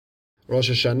Rosh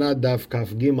Hashanah Daf Kaf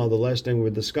Gimel, the last thing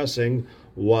we're discussing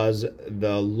was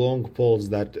the long poles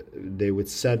that they would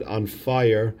set on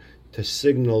fire to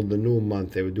signal the new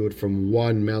month. They would do it from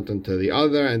one mountain to the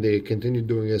other, and they continued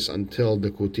doing this until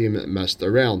the Kutim messed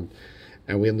around.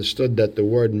 And we understood that the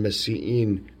word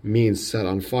Mesi'in means set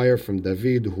on fire, from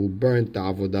David, who burnt the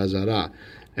Avodah Zarah.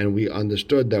 And we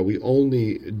understood that we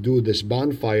only do this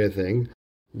bonfire thing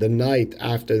the night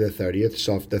after the 30th.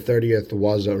 So if the 30th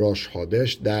was a Rosh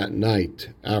Chodesh, that night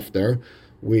after,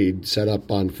 we'd set up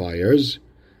bonfires.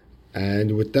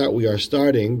 And with that, we are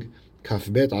starting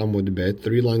Kaf Bet Amud Bet,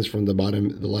 3 lines from the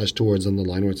bottom, the last 2 words on the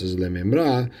line where it says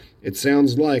Lememra. It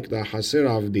sounds like the Haser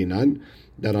Avdinan,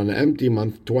 that on an empty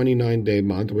month, 29-day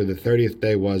month, where the 30th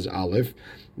day was Aleph,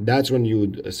 that's when you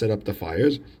would set up the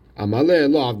fires.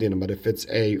 Amaleh Lo Avdinan, but if it's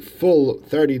a full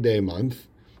 30-day month,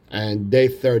 and day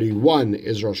 31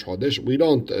 is Rosh Chodesh, we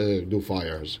don't do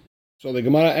fires. So the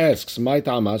Gemara asks, "My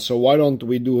Tama, so why don't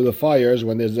we do the fires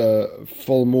when there's a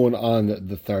full moon on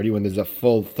the 30, when there's a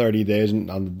full 30 days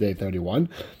on the day 31?"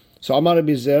 So Amar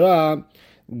Bizera,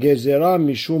 Gezera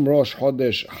Mishum Rosh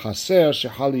Chodesh Haser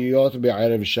Shechaliyot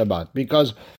Be'erev Shabbat.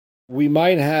 Because we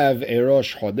might have a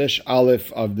Rosh Chodesh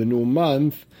Aleph of the new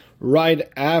month right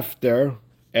after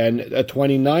a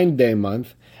 29-day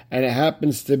month, and it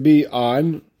happens to be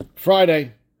on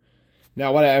Friday.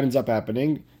 Now, what ends up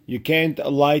happening? You can't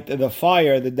light the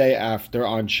fire the day after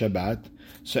on Shabbat.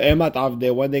 So, Emat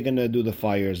Avde, when they're going to do the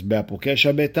fires? Be'apukei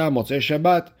Shabbata, Motzei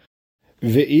Shabbat.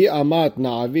 Ve'i amat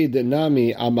na'avid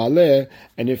nami amale.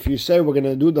 And if you say we're going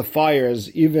to do the fires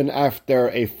even after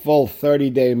a full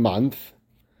 30-day month,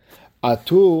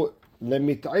 atu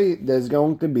lemitai, there's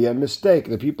going to be a mistake.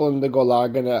 The people in the Gola are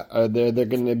going to, they're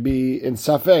going to be in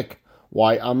Safek.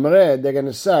 Why Amre? They're going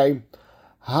to say,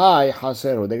 Hi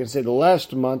Haseru. They're going to say the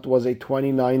last month was a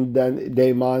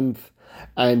 29-day month,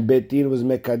 and Betin was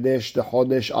Mekadesh, the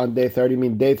Chodesh, on day 30. I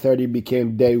mean, day 30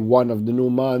 became day 1 of the new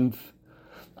month,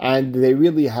 and they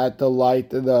really had to light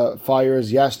the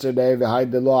fires yesterday. The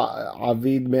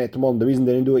reason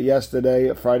they didn't do it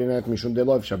yesterday, Friday night, Mishum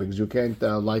Delov Shabbat, because you can't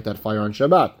light that fire on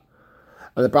Shabbat.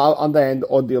 And the problem on the end,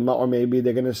 or maybe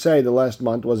they're going to say the last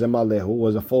month was Emalehu,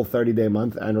 was a full 30-day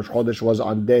month, and Rosh Chodesh was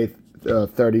on day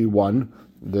 31,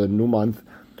 the new month,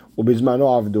 Ubizmano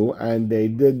Avdu, and they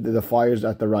did the fires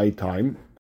at the right time.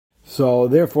 So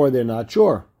therefore, they're not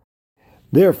sure.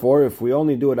 Therefore, if we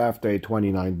only do it after a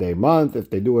 29-day month, if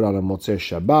they do it on a Motzei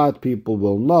Shabbat, people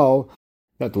will know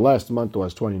that the last month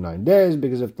was 29 days,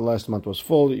 because if the last month was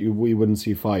full, we wouldn't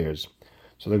see fires.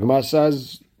 So the Gemara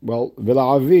says, well,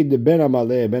 V'la'avid ben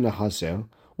amaleh ben haser.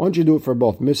 Why don't you do it for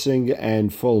both missing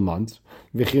and full months?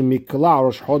 V'chim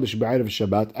Rosh Chodesh be'erev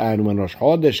Shabbat. And when Rosh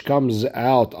Chodesh comes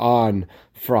out on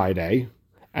Friday,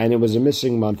 and it was a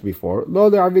missing month before, lo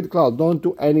de'avid klal, don't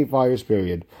do any fires,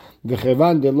 period.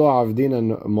 V'chevan de lo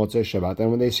avdinan motzei Shabbat.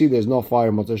 And when they see there's no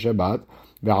fire motzei Shabbat,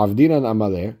 ve'avdinan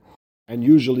amaleh. And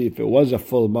usually if it was a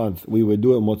full month, we would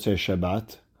do it motzei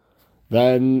Shabbat.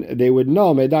 Then they would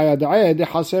know, then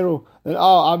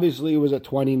obviously it was a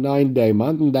 29-day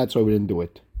month, and that's why we didn't do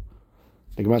it.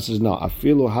 The Gemara says, no,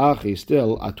 afilu hachi,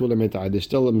 still, there's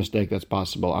still a mistake that's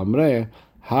possible. Amre,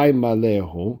 hai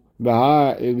malehu,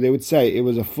 they would say it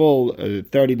was a full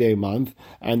 30-day month,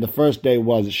 and the first day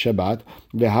was Shabbat.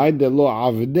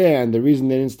 And the reason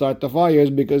they didn't start the fire is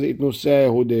because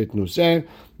itnuseh,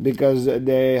 because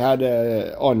they had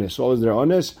a honest. What was their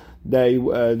honest? They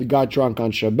got drunk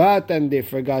on Shabbat, and they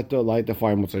forgot to light the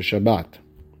fire Motzei Shabbat.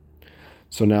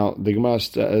 So now the Gemara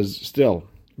says still,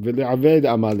 why don't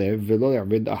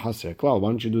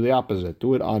you do the opposite?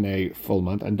 Do it on a full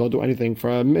month, and don't do anything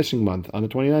for a missing month, on a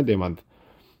 29-day month.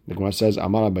 The Gemara says,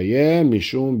 Amar Abaye,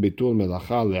 Mishum Bitul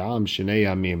Melacha Le'am Shnei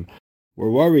Yamim. We're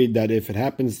worried that if it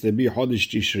happens to be Chodesh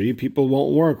Tishri, people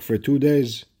won't work for 2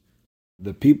 days.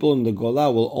 The people in the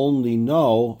Gola will only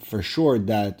know for sure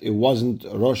that it wasn't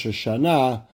Rosh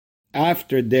Hashanah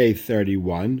after day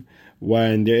 31,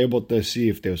 when they're able to see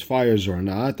if there's fires or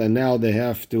not, and now they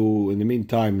have to, in the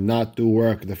meantime, not do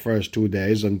work the first 2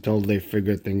 days until they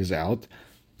figure things out.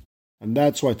 And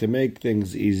that's why, to make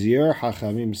things easier,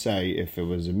 Hachamim say if it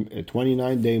was a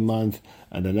 29-day month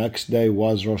and the next day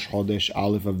was Rosh Chodesh,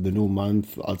 Aleph of the new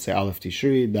month, let's say Aleph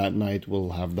Tishri, that night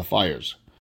we'll have the fires.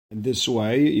 And this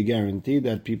way, you guarantee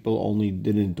that people only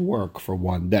didn't work for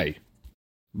 1 day.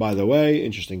 By the way,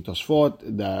 interesting Tosfot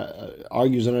that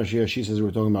argues on Rashi. She says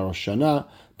we're talking about Rosh Hashanah.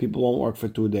 People won't work for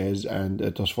 2 days, and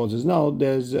Tosfot says no.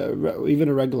 There's even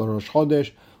a regular Rosh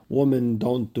Chodesh. Women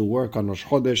don't do work on Rosh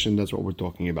Chodesh, and that's what we're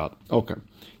talking about. Okay.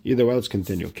 Either way, let's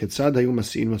continue. Ketzad hayu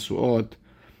masi'in masuot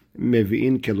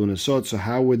mevi'in kelunesot. So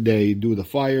how would they do the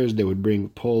fires? They would bring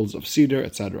poles of cedar,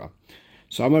 etc.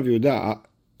 So Rav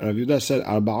Yehuda said,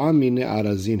 Arba'a mine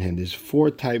arazin hen. There's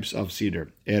 4 types of cedar.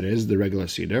 Erez, the regular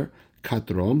cedar.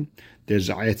 Katrom, there's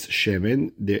Eitz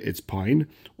Shemen, it's pine.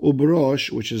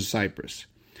 Ubrosh, which is cypress.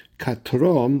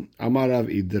 Katrom, Amar Rav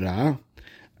Idra.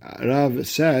 Rav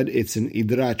said it's an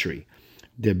Idra tree.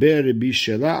 Deber Rabbi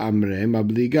Shela Amre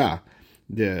Mabliga.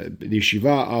 The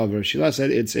yeshiva of Rav Shila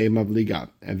said it's a Mabliga.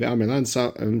 And the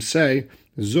Amelan say,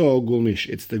 Zo Gulmish,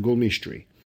 it's the Gulmish tree.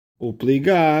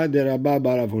 Upliga de Rabba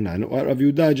Baravuna. What Rav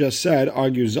Yehuda just said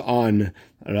argues on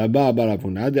Rabba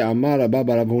Baravuna. De Amar Rabba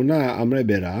Baravuna Amre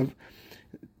Berav.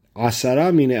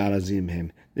 Asara mine arazim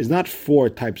hem. There's not 4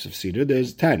 types of cedar,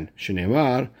 there's 10.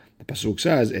 Shneimar, the pasuk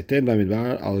says, Eten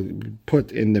b'midbar, I'll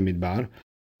put in the midbar.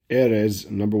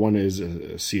 Erez, number 1 is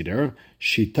cedar.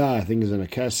 Shita, I think, is an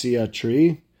acacia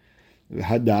tree.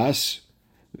 Hadas,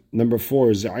 number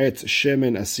 4 is Eitz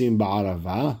Shemen Asim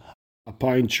Ba'arava, a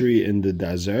pine tree in the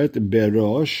desert.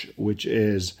 Berosh, which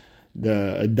is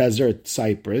the desert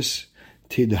cypress.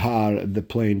 Tidhar, the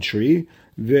plain tree.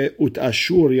 Ve'ut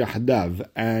ashur yahdav,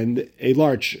 and a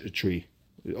larch tree.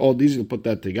 All these, you'll put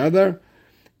that together.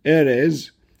 Erez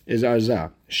is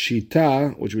arza.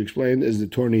 Shita, which we explained, is the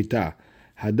tornita.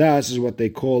 Hadas is what they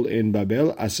call in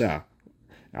Babel asa.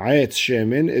 Eitz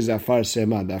shemen is afar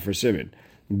sema, the afar seven.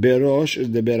 Berosh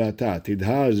is the berata.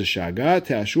 Tidhar is the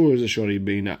shagat. Ashur is the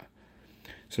shoribina.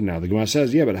 So now the Gemara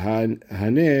says, yeah, but hane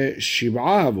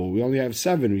shib'avu, we only have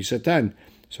 7, we said 10.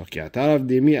 So Kiatarav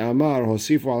Dimi Amar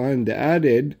Hosifu Alan, they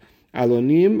added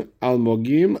Alonim,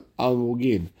 Almogim,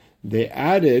 Almugin. They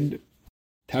added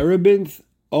terebinth,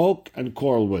 oak, and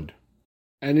coralwood.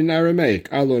 And in Aramaic,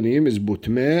 Alonim is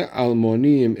Butme,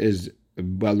 Almonim is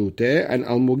Balute, and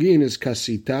Almugin is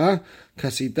Kasita.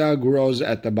 Kasita grows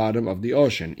at the bottom of the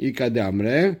ocean. Ika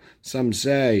Damre, some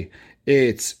say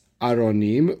it's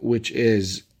Aronim, which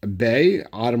is bay,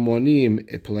 Armonim,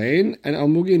 a plain, and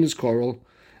Almugin is coral.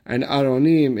 And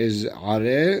Aronim is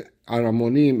Are,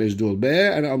 Aramonim is Dulbe,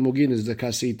 and Almugin is the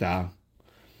Kasita.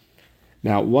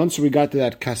 Now, once we got to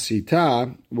that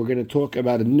Kasita, we're going to talk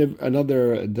about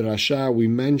another drasha. We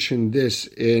mentioned this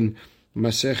in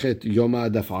Masechet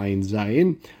Yoma Daf Ayin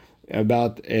Zayin,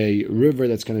 about a river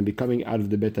that's going to be coming out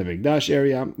of the Bet HaMikdash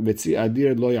area. Vetzi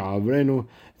Adir Lo Ya'avrenu.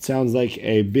 It sounds like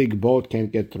a big boat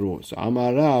can't get through. So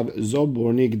Amarav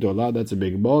Zoborni Gdola, that's a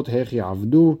big boat. Hechi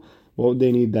Avdu. What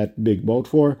they need that big boat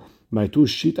for? They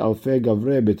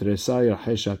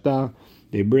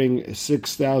bring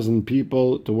 6,000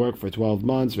 people to work for 12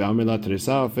 months. Or it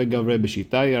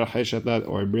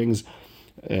brings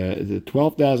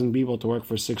 12,000 people to work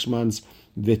for 6 months.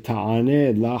 And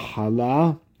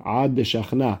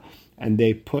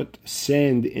they put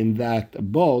sand in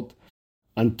that boat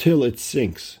until it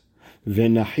sinks.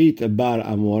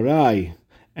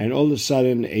 And all of a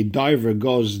sudden, a diver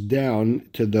goes down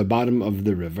to the bottom of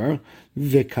the river.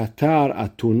 Vekatar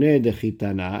atune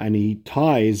dechitana, and he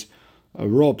ties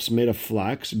ropes made of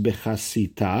flax,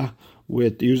 bechasita,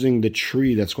 with using the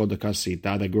tree that's called the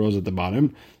kasita that grows at the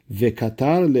bottom.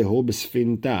 Vekatar leho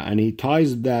besfinta, and he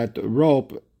ties that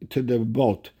rope to the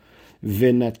boat.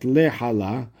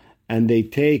 Venatle, and they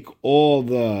take all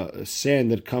the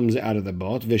sand that comes out of the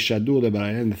boat, v'shadu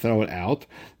lebarayah, and throw it out,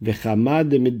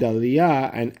 v'chamad midaliyah,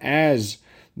 and as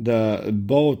the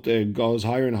boat goes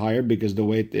higher and higher because the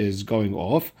weight is going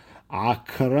off,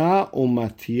 akra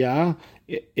umatiyah,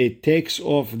 it takes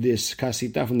off this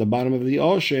kasita from the bottom of the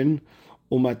ocean,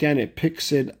 umatiyah, and it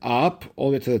picks it up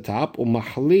all the way to the top,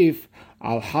 umahlif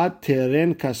alhat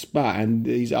teren kaspa, and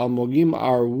these almogim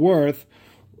are worth,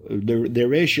 the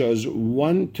ratio is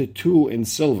 1 to 2 in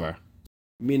silver,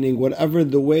 meaning whatever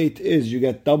the weight is, you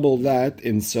get double that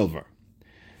in silver.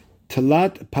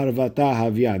 Talat Parvata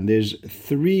Havyan, there's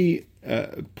 3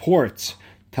 ports.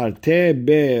 Tarte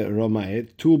be Romae,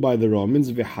 2 by the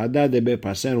Romans, Vihada de be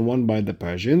Parsen, 1 by the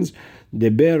Persians, de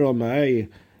be Romae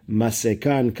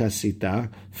Masekan Kasita.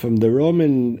 From the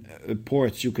Roman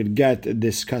ports, you could get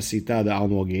this Kasita, the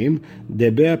Almogim.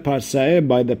 Deber Parsae,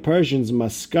 by the Persians,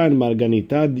 Maskan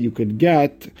Marganita, you could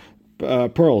get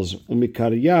pearls.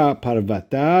 Umikarya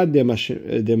Parvata de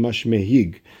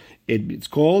Mashmehig. It's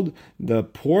called the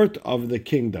port of the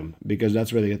kingdom, because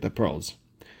that's where they get the pearls.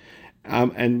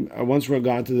 And once we're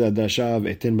gone to the dasha of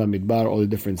Etin Bamidbar, all the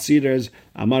different cedars,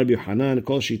 Amar B'Yohanan,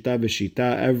 Kol Shita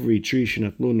V'Shita, every tree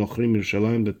Shinatlu Nochrim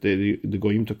Yerushalayim, that the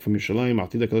Goyim took from Yerushalayim,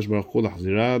 Atid HaKadosh Baruch Hu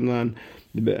L'Chaziranan,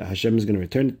 Hashem is going to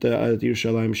return it to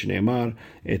Yerushalayim, Shneimar,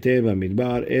 Etin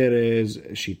Bamidbar, Erez,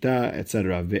 Shita,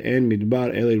 etc. Ve'en Midbar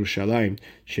El Yerushalayim,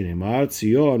 Shneimar,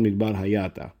 Tzion Midbar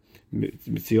Hayata.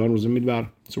 Tzion was a midbar,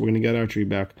 so we're going to get our tree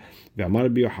back. Ve'amar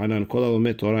Rabbi Yochanan, kol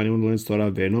halomed Torah, anyone who learns Torah,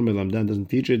 ve'eno melamdan, doesn't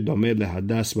teach it, domed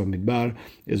lehadas b'midbar,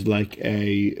 is like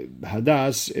a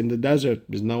hadas in the desert.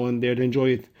 There's no one there to enjoy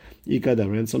it.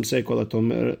 Ikadam, and some say kol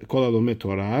halomed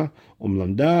Torah,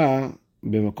 umlamda,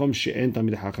 b'makom she'en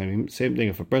tamid hachamim. Same thing,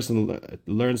 if a person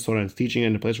learns Torah and is teaching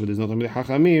in a place where there's no tamid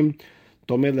hachamim,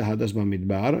 domed lehadas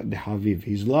b'midbar, the haviv.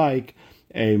 He's like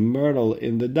a myrtle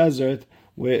in the desert,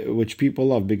 which people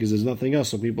love because there's nothing else,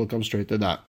 so people come straight to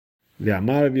that.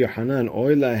 Ve'amar Rabbi Yochanan,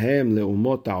 oy lahem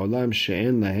le'umot ha'olam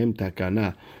she'en lahem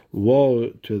takana.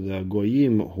 Woe to the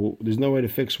goyim who there's no way to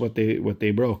fix what they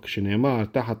broke. Shneimar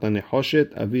tahata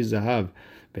nechoshet avi zahav,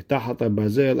 ve'tahata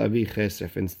bazel avi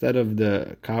chesef. Instead of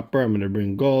the copper, I'm going to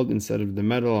bring gold. Instead of the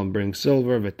metal, I'm bring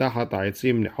silver. Ve'tahata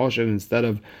aitzim nechoshet. Instead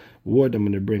of wood, I'm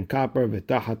going to bring copper.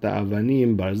 Ve'tahata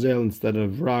avanim barzel. Instead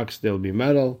of rocks, there'll be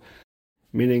metal.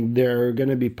 Meaning they're going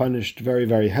to be punished very,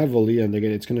 very heavily, and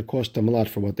it's going to cost them a lot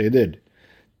for what they did.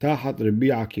 Tahat Rabbi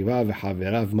Akiva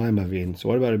v'chaverav ma'mavin. So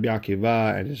what about Rabbi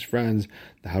Akiva and his friends,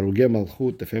 the Harugei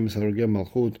Malchut, the famous Harugei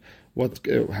Malchut? What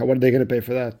are they going to pay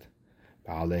for that?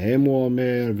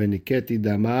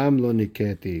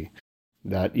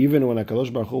 That even when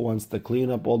HaKadosh Baruch Hu wants to clean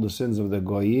up all the sins of the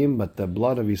Goyim, but the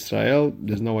blood of Israel,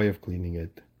 there's no way of cleaning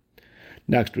it.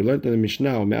 Next, we learned in the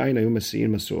Mishnah,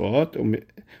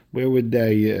 where would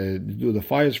they do the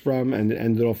fires from, and it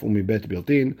ended off bet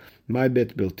biltin. My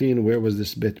bet biltin, where was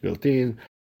this bet biltin?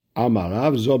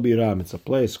 Amarav zo biram. It's a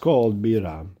place called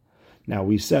Biram. Now,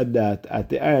 we said that at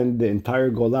the end, the entire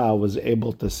Golah was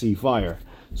able to see fire.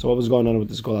 So what was going on with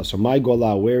this Golah? So my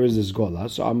Golah, where is this Golah?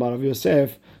 So Amarav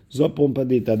Yosef, zo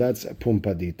Pumpadita, that's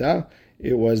Pumpadita.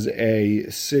 It was a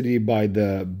city by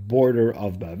the border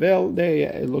of Bavel.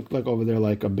 It looked like over there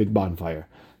like a big bonfire.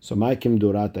 So Ma'akim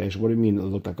Duratesh, what do you mean it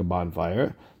looked like a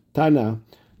bonfire? Tana,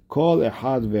 Kol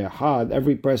Ehad Ve'ehad,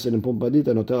 every person in Pumpadita,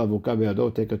 Notel Avuka Be'ado,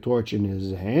 take a torch in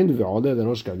his hand, Ve'odeh the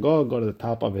Rosh Gago, go to the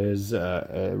top of his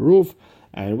roof,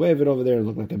 and wave it over there and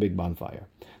look like a big bonfire.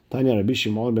 Tanya Rabbi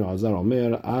Shimon ben Azar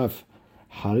Omer, Af,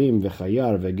 Harim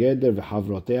v'chayar v'geder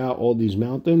v'havrotea, all these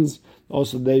mountains.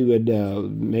 Also, they would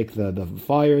make the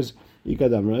fires.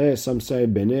 Some say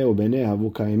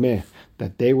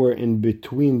that they were in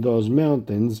between those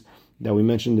mountains that we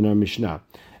mentioned in our Mishnah.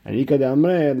 And they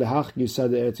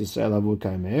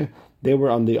were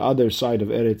on the other side of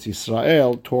Eretz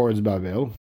Yisrael towards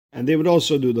Babel, and they would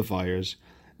also do the fires.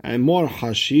 And more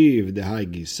hashiv dehai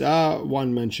gisa,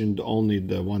 one mentioned only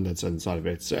the one that's inside of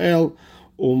Eretz Yisrael.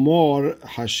 Umor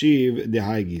hashiv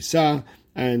dehai gisa,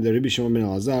 and the Rabbi Shimon ben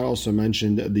Elazar also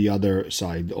mentioned the other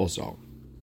side also.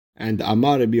 And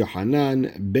Amar Rabbi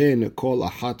Yochanan ben kol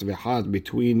achat v'chat,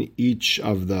 between each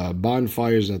of the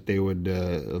bonfires that they would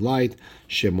light,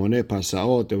 shemone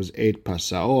pasaot, there was 8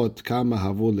 pasaot, kama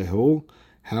havu lehu,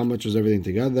 how much was everything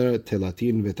together?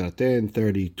 Telatin v'tarten,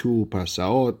 32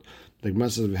 pasaot. The Gemara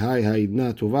says v'hai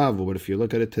ha'idna tuvavu, but if you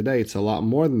look at it today, it's a lot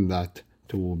more than that.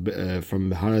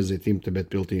 From Har HaZeitim to Bet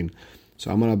Biltin.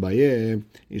 So Amar Abaye,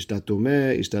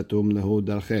 ishtatum lehu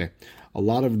darche. A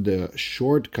lot of the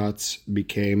shortcuts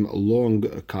became long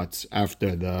cuts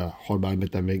after the Chorban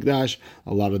Bet HaMikdash.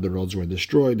 A lot of the roads were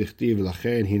destroyed. Dichtiv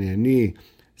lachen hineni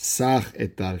sach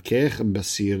et darkech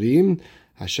basirim.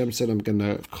 Hashem said, I'm going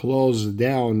to close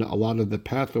down a lot of the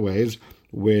pathways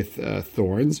with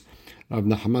thorns. Rav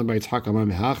Nachman bar Yitzchak Amar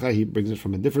Mehacha, he brings it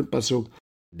from a different pasuk.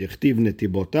 Dichtiv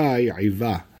netibotai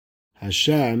iva.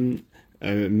 Hashem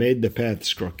made the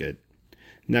paths crooked.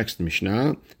 Next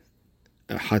Mishnah.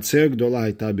 Hatzer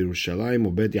gdola hayta b'Yerushalayim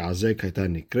ubet Yazek hayta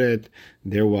nikret.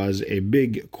 There was a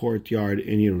big courtyard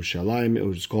in Yerushalayim. It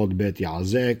was called Bet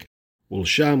Yazek.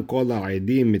 Ulsham kol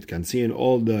ha'edim mitkansin.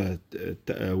 All the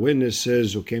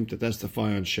witnesses who came to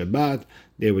testify on Shabbat,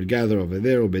 they would gather over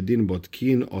there. Ubedin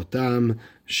botkin otam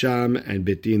sham, and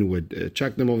Betin would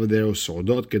check them over there.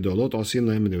 Saudot gedolot osin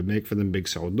lahem, they would make for them big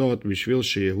saudot. Bishvil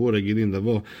sheyehu regilin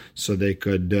lavo, so they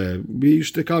could be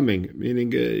used to coming. Meaning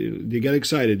they get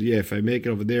excited. Yeah, if I make it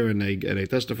over there and I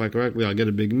testify correctly, I'll get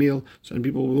a big meal. So then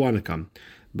people will want to come.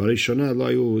 Barishona lo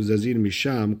hayu zazin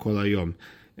misham kol hayom.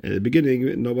 At the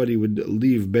beginning, nobody would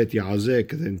leave Bet Yazek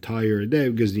the entire day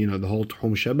because, the whole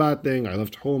Tchum Shabbat thing. I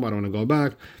left home, I don't want to go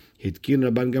back. Hitkin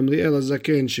Rabban Gamliel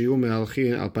HaZaken sheyu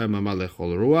mehalchin alpay mama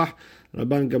lechol ruach.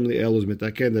 Rabban Gamliel was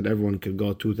mitaken that everyone could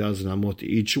go 2,000 amot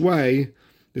each way.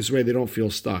 This way they don't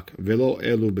feel stuck. Velo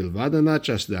elu bilvad, and not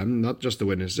just them, not just the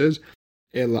witnesses.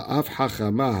 Even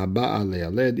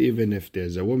if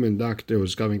there's a woman doctor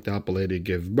who's coming to help a lady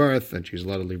give birth and she's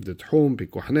allowed to leave the home,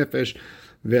 pikuach nefesh,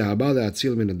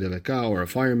 or a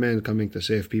fireman coming to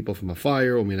save people from a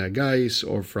fire, or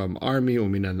from army,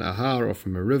 or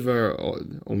from a river,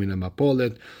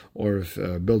 or if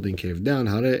a building caved down.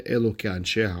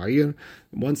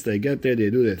 Once they get there,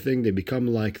 they do their thing, they become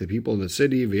like the people in the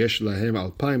city. And they have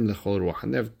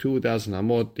 2,000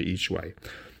 amot each way.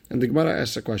 And the Gemara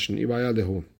asks a question,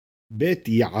 Bet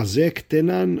Yazek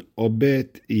Tenan or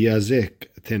Bet Yazek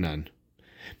Tenan?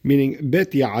 Meaning,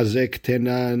 Bet Yazek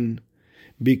Tenan,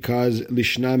 because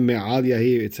Lishna Me'al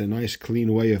Yahi, it's a nice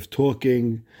clean way of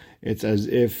talking. It's as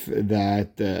if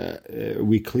that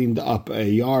we cleaned up a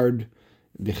yard.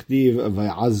 Dichtiv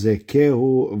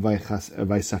Vayazekehu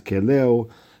Vaisakeleu.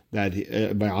 That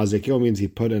Vayazekehu means he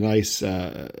put a nice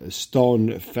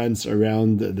stone fence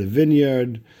around the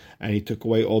vineyard, and he took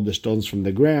away all the stones from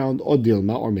the ground. Or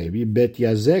Dilma, or maybe Bet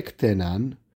Yazek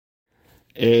Tenan.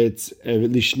 It's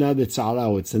Lishna de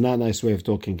Tzarao. It's a not nice way of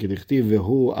talking. Kidichtiv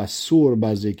vehu asur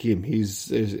bazikim.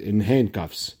 He's in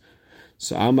handcuffs.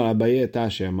 So Amar Abaye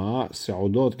Tashema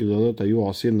Seudot Gidolot Ayu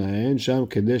Asin Lahen Sham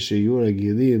Kadesh Yu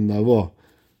Regilim Navo.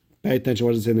 Pay attention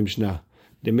what it says in the Mishnah.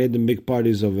 They made them big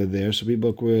parties over there so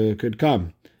people could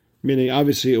come. Meaning,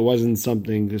 obviously, it wasn't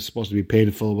something that's supposed to be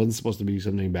painful. It wasn't supposed to be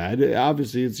something bad.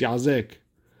 Obviously, it's Yazek.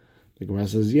 The Gemara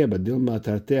says, yeah, but Dilma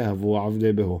Tarteh Havu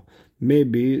Avde Behu.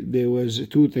 Maybe there was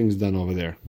two things done over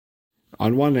there.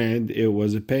 On one hand, it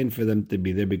was a pain for them to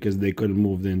be there because they couldn't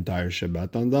move the entire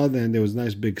Shabbat. On the other hand, there was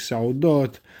nice big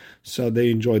Saudot, so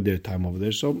they enjoyed their time over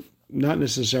there. So, not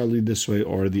necessarily this way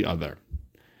or the other.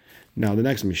 Now, the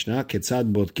next Mishnah,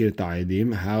 Ketzad Bodkir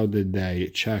Ta'idim, how did they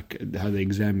check, how they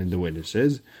examine the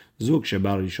witnesses? Zuk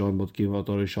Shebar Rishon Bodkir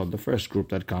Votor Rishon, the first group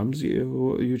that comes,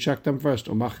 you check them first.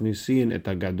 Umachnisin et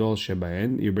Agadol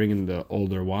Shebaen, you bring in the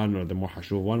older one or the more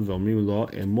hashuv one, V'omrim lo,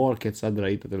 Emor Ketzad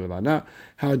Ra'ita Televana,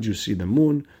 how did you see the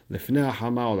moon? Lefnei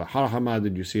Hama or Lahar Hama,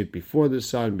 did you see it before the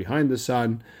sun, behind the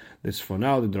sun? This for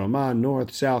now, the Drama,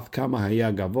 north, south, Kama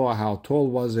Haya Gavoa, how tall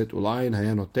was it? Ulayin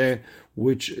Haya Noteh,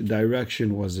 which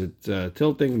direction was it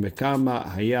tilting? Bekama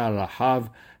Haya Rahav,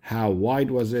 how wide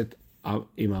was it?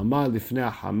 Imama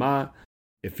Lifnei Hama,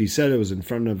 if he said it was in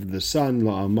front of the sun,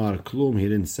 Lo Amar Klum, he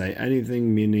didn't say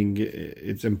anything, meaning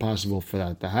it's impossible for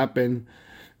that to happen.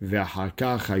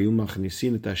 Ve'acharkach hayu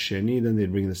machnisin et hasheni, then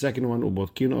they'd bring the second one,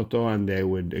 ubotkin oto, and they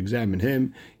would examine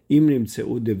him. If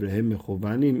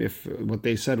what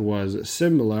they said was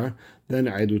similar, then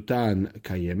Aidutan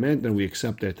Kayemet, then we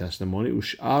accept their testimony.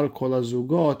 Ushar Kol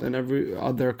Hazugot, and every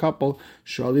other couple,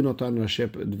 Shalin Otan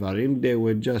Rashep Dvarim, they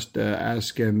would just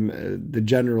ask him the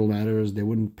general matters, they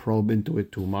wouldn't probe into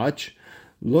it too much.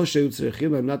 Not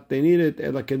they need it,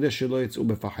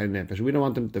 we don't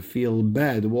want them to feel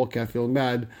bad, walk out feeling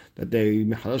bad, that they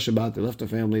left the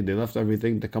family, they left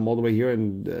everything to come all the way here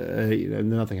and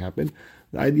nothing happened.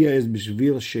 The idea is we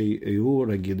want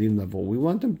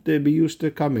them to be used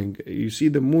to coming. You see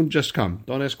the moon, just come.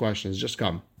 Don't ask questions, just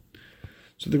come.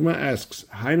 So the Gemara asks,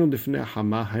 Hainu lifnei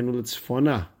hama, hainu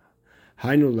litzfona,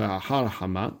 hainu la'achar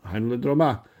hama, hainu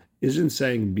lidroma. Isn't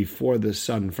saying before the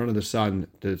sun, in front of the sun,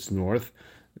 that it's north.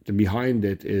 Behind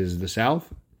it is the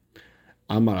south.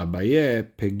 Amar Abaye,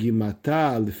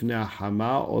 pegimata lifnei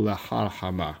hama or la'achar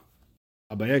hama.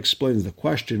 Abaye explains the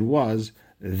question was,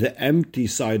 the empty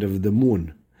side of the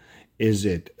moon, is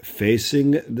it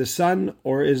facing the sun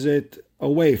or is it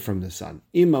away from the sun?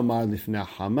 Imamar lifnei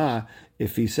hama,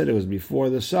 if he said it was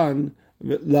before the sun,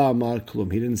 la amar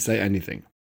klum, he didn't say anything.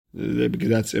 Because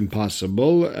that's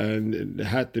impossible and it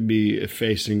had to be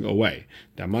facing away.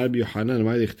 Damar b'Yohanan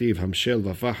ma dichtiv hamshel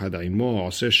v'fachad imo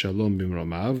oseh shalom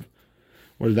b'mromav.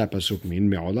 What does that pasuk mean?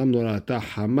 Me'olam lo ra'ata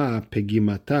hama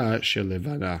pegimata shel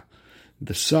levana.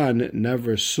 The sun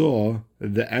never saw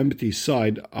the empty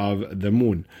side of the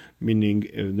moon, meaning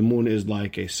if the moon is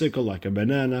like a sickle, like a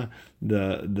banana,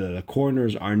 the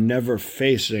corners are never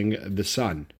facing the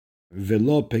sun.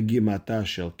 Velo pegimata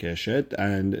shel keshet,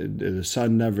 and the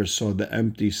sun never saw the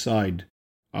empty side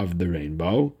of the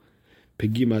rainbow.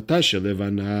 Pegimata shel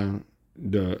levana,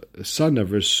 the sun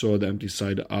never saw the empty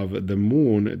side of the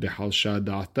moon, dehalsha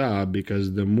da'ata,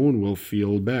 because the moon will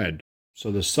feel bad. So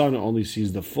the sun only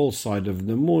sees the full side of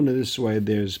the moon, and this way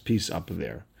there's peace up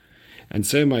there. And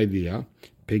same idea,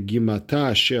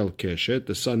 pegimata shel keshet,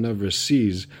 the sun never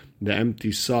sees the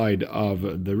empty side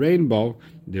of the rainbow.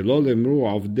 Delo lemru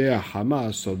avdei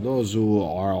hama, so those who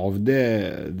are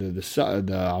avdei, the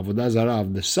avodah zarah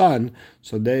of the sun,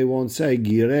 so they won't say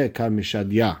gireh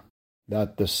kamishadya,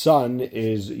 that the sun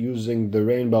is using the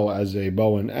rainbow as a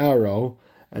bow and arrow,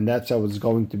 and that's how it's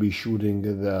going to be shooting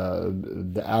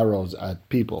the arrows at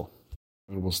people.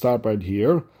 And we'll stop right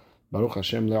here. Baruch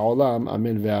Hashem le'olam,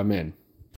 amen ve'amen.